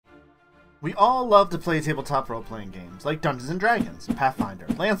We all love to play tabletop role-playing games like Dungeons & Dragons, Pathfinder,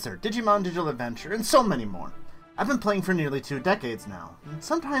 Lancer, Digimon Digital Adventure, and so many more. I've been playing for nearly 2 decades now, and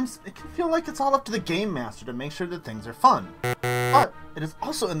sometimes it can feel like it's all up to the game master to make sure that things are fun. But it is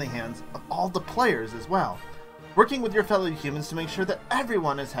also in the hands of all the players as well. Working with your fellow humans to make sure that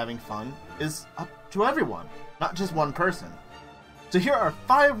everyone is having fun is up to everyone, not just one person. So here are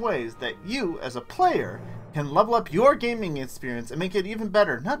 5 ways that you, as a player, can level up your gaming experience and make it even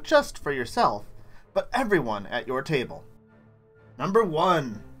better, not just for yourself, but everyone at your table. Number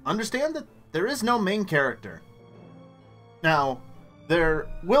 1. Understand that there is no main character. Now, there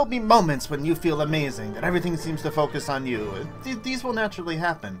will be moments when you feel amazing, that everything seems to focus on you. These will naturally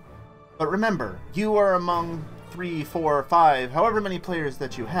happen. But remember, you are among 3, 4, 5, however many players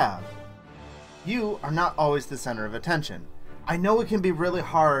that you have. You are not always the center of attention. I know it can be really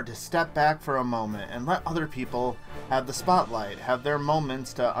hard to step back for a moment and let other people have the spotlight, have their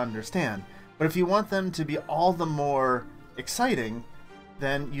moments to understand. But if you want them to be all the more exciting,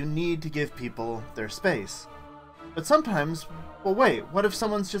 then you need to give people their space. But sometimes, well wait, what if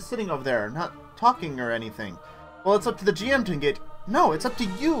someone's just sitting over there, not talking or anything? Well, it's up to the GM to engage. No, it's up to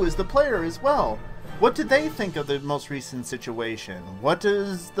you as the player as well. What did they think of the most recent situation? What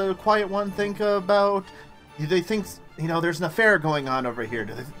does the quiet one think about? Do they think, there's an affair going on over here?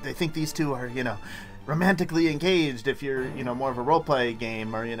 Do they think these two are, romantically engaged if you're, more of a roleplay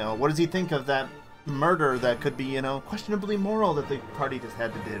game? Or, what does he think of that murder that could be, questionably moral that the party just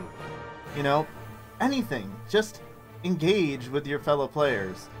had to do? Anything. Just engage with your fellow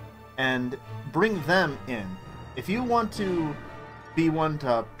players and bring them in. If you want to be one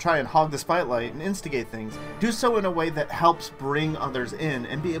to try and hog the spotlight and instigate things, do so in a way that helps bring others in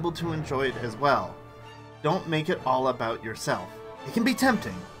and be able to enjoy it as well. Don't make it all about yourself. It can be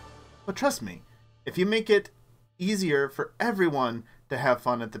tempting, but trust me, if you make it easier for everyone to have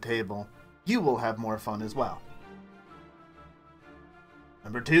fun at the table, you will have more fun as well.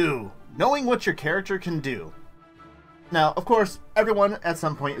 Number 2, knowing what your character can do. Now, of course, everyone at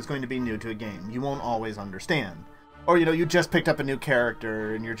some point is going to be new to a game. You won't always understand. Or, you just picked up a new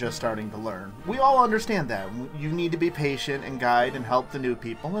character and you're just starting to learn. We all understand that. You need to be patient and guide and help the new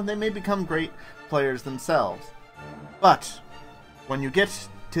people, and they may become great players themselves. But when you get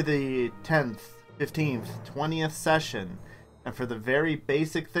to the 10th, 15th, 20th session, and for the very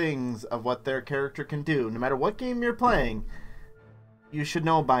basic things of what their character can do, no matter what game you're playing, you should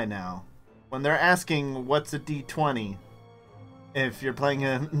know by now. When they're asking what's a D20, if you're playing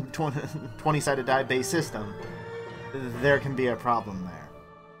a 20-sided die-based system, there can be a problem there.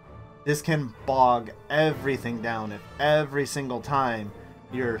 This can bog everything down if every single time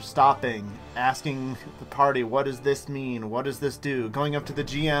you're stopping, asking the party, what does this mean? What does this do? Going up to the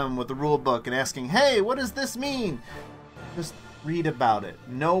GM with the rule book and asking, hey, what does this mean? Just read about it.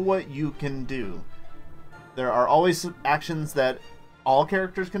 Know what you can do. There are always actions that all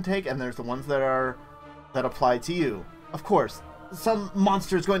characters can take, and there's the ones that apply to you. Of course, some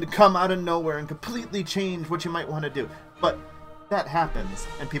monster is going to come out of nowhere and completely change what you might want to do. But that happens,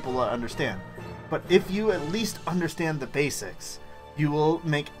 and people will understand. But if you at least understand the basics, you will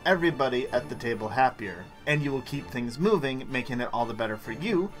make everybody at the table happier, and you will keep things moving, making it all the better for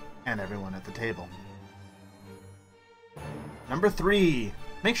you and everyone at the table. Number 3,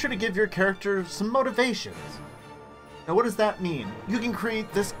 make sure to give your character some motivations. Now, what does that mean? You can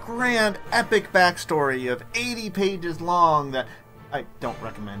create this grand, epic backstory of 80 pages long that I don't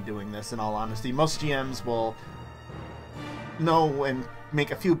recommend doing this, in all honesty. Most GMs will know and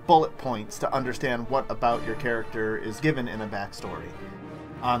make a few bullet points to understand what about your character is given in a backstory.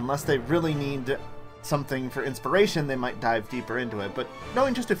 Unless they really need something for inspiration, they might dive deeper into it, but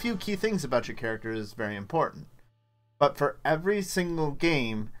knowing just a few key things about your character is very important. But for every single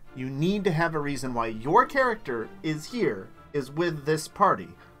game, you need to have a reason why your character is here, is with this party.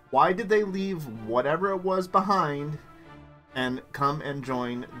 Why did they leave whatever it was behind and come and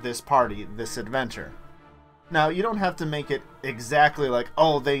join this party, this adventure? Now, you don't have to make it exactly like,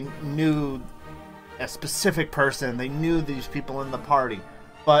 oh, they knew a specific person, they knew these people in the party.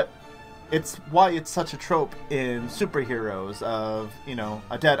 But it's why it's such a trope in superheroes of,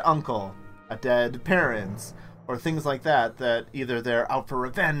 a dead uncle, a dead parents, or things like that, that either they're out for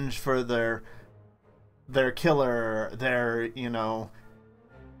revenge for their killer, they're,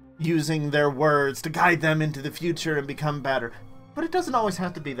 using their words to guide them into the future and become better. But it doesn't always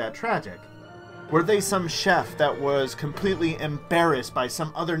have to be that tragic. Were they some chef that was completely embarrassed by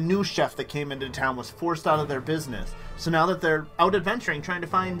some other new chef that came into town, was forced out of their business? So now that they're out adventuring, trying to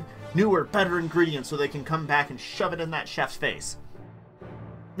find newer, better ingredients so they can come back and shove it in that chef's face.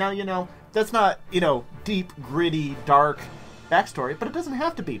 Now, that's not, deep, gritty, dark backstory, but it doesn't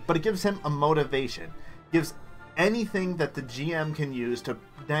have to be. But it gives him a motivation. Gives anything that the GM can use to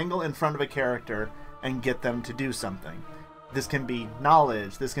dangle in front of a character and get them to do something. This can be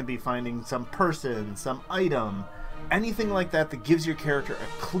knowledge, this can be finding some person, some item, anything like that that gives your character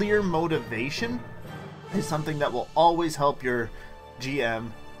a clear motivation is something that will always help your GM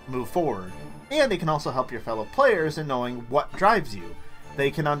move forward. And it can also help your fellow players in knowing what drives you. They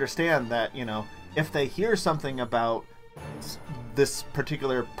can understand that, you know, if they hear something about this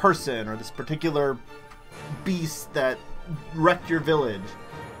particular person or this particular beast that wrecked your village,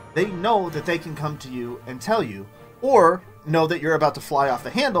 they know that they can come to you and tell you, or know that you're about to fly off the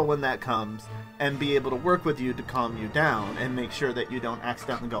handle when that comes and be able to work with you to calm you down and make sure that you don't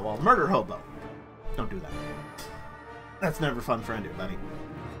accidentally go all murder hobo. Don't do that. That's never fun for anybody.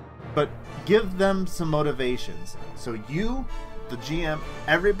 But give them some motivations so you, the GM,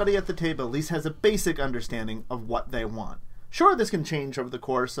 everybody at the table at least has a basic understanding of what they want. Sure, this can change over the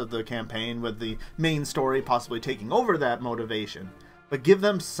course of the campaign with the main story possibly taking over that motivation, but give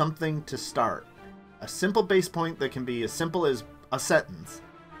them something to start. A simple base point that can be as simple as a sentence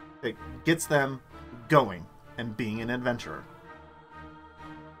that gets them going and being an adventurer.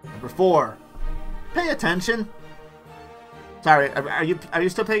 Number 4, pay attention. Sorry, are you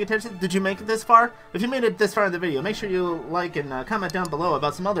still paying attention? Did you make it this far? If you made it this far in the video, make sure you like and comment down below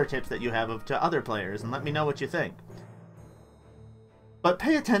about some other tips that you have to other players and let me know what you think. But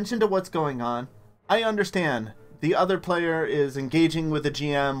pay attention to what's going on. I understand the other player is engaging with the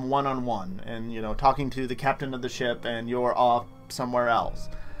GM one-on-one and, you know, talking to the captain of the ship and you're off somewhere else.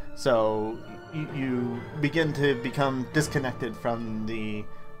 So you begin to become disconnected from the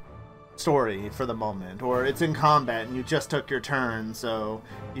story for the moment, or it's in combat and you just took your turn, so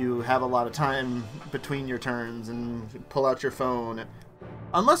you have a lot of time between your turns and you pull out your phone.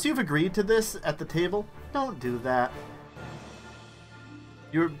 Unless you've agreed to this at the table, don't do that.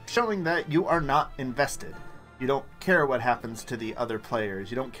 You're showing that you are not invested. You don't care what happens to the other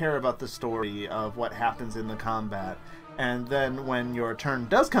players. You don't care about the story of what happens in the combat. And then when your turn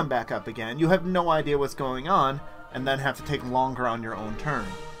does come back up again, you have no idea what's going on and then have to take longer on your own turn.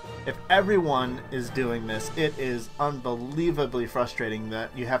 If everyone is doing this, it is unbelievably frustrating that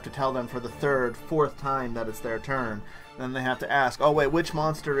you have to tell them for the 3rd, 4th time that it's their turn. Then they have to ask, oh wait, which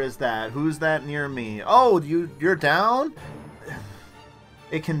monster is that? Who's that near me? Oh, you're down?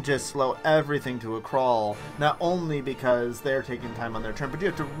 It can just slow everything to a crawl, not only because they're taking time on their turn, but you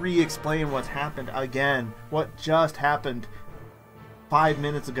have to re-explain what's happened again. What just happened 5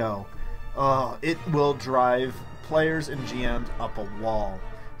 minutes ago. It will drive players and GMs up a wall.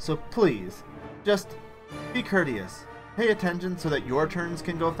 So please, just be courteous. Pay attention so that your turns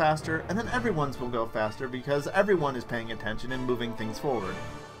can go faster, and then everyone's will go faster because everyone is paying attention and moving things forward.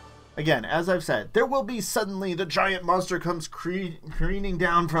 Again, as I've said, there will be suddenly the giant monster comes careening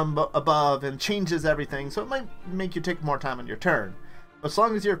down from above and changes everything, so it might make you take more time on your turn. But as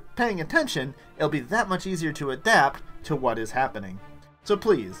long as you're paying attention, it'll be that much easier to adapt to what is happening. So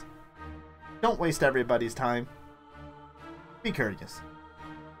please, don't waste everybody's time. Be courteous.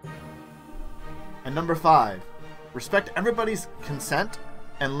 And number 5, respect everybody's consent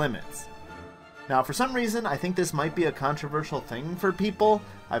and limits. Now, for some reason, I think this might be a controversial thing for people.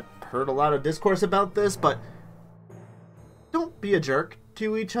 I've heard a lot of discourse about this, but don't be a jerk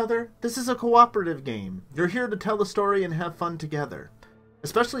to each other. This is a cooperative game. You're here to tell the story and have fun together.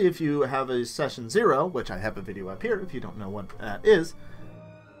 Especially if you have a session 0, which I have a video up here if you don't know what that is.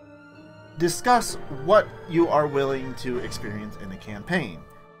 Discuss what you are willing to experience in a campaign.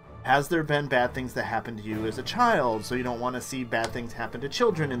 Has there been bad things that happened to you as a child, so you don't want to see bad things happen to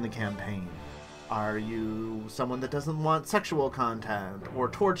children in the campaign? Are you someone that doesn't want sexual content, or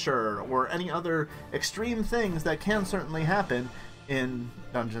torture, or any other extreme things that can certainly happen in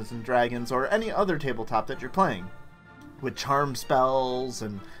Dungeons & Dragons, or any other tabletop that you're playing? With charm spells,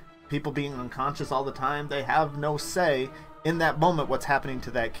 and people being unconscious all the time, they have no say in that moment what's happening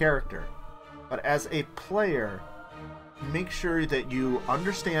to that character. But as a player, make sure that you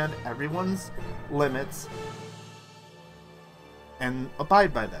understand everyone's limits and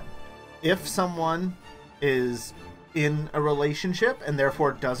abide by them. If someone is in a relationship and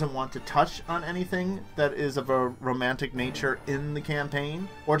therefore doesn't want to touch on anything that is of a romantic nature in the campaign,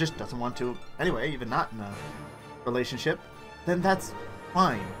 or just doesn't want to anyway, even not in a relationship, then that's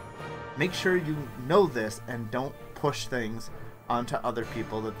fine. Make sure you know this and don't push things onto other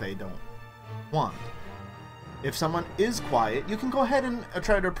people that they don't want. If someone is quiet, you can go ahead and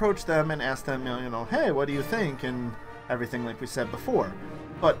try to approach them and ask them, you know, hey, what do you think? And everything like we said before.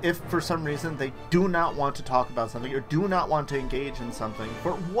 But if for some reason they do not want to talk about something or do not want to engage in something,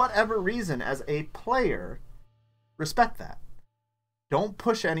 for whatever reason, as a player, respect that. Don't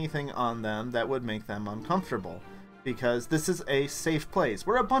push anything on them that would make them uncomfortable, because this is a safe place.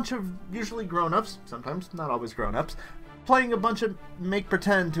 We're a bunch of usually grown-ups, sometimes not always grown-ups, playing a bunch of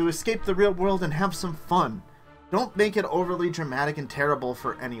make-pretend to escape the real world and have some fun. Don't make it overly dramatic and terrible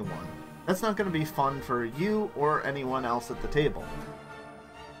for anyone. That's not going to be fun for you or anyone else at the table.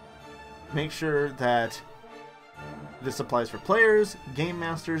 Make sure that this applies for players, game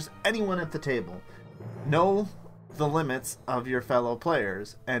masters, anyone at the table. Know the limits of your fellow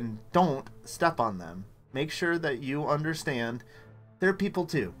players and don't step on them. Make sure that you understand they're people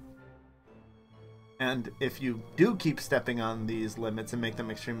too. And if you do keep stepping on these limits and make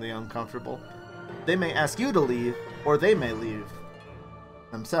them extremely uncomfortable, they may ask you to leave, or they may leave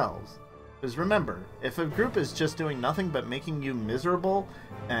themselves. Because remember, if a group is just doing nothing but making you miserable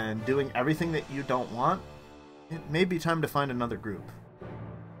and doing everything that you don't want, it may be time to find another group.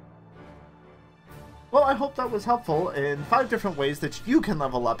 Well, I hope that was helpful in 5 different ways that you can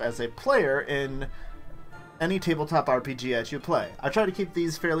level up as a player in any tabletop RPG as you play. I try to keep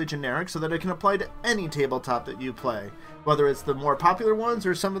these fairly generic so that it can apply to any tabletop that you play, whether it's the more popular ones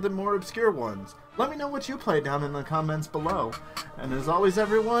or some of the more obscure ones. Let me know what you play down in the comments below. And as always,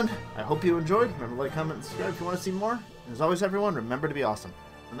 everyone, I hope you enjoyed. Remember to like, comment, and subscribe if you want to see more. And as always, everyone, remember to be awesome.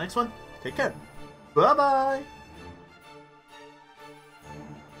 The next one, take care. Bye-bye!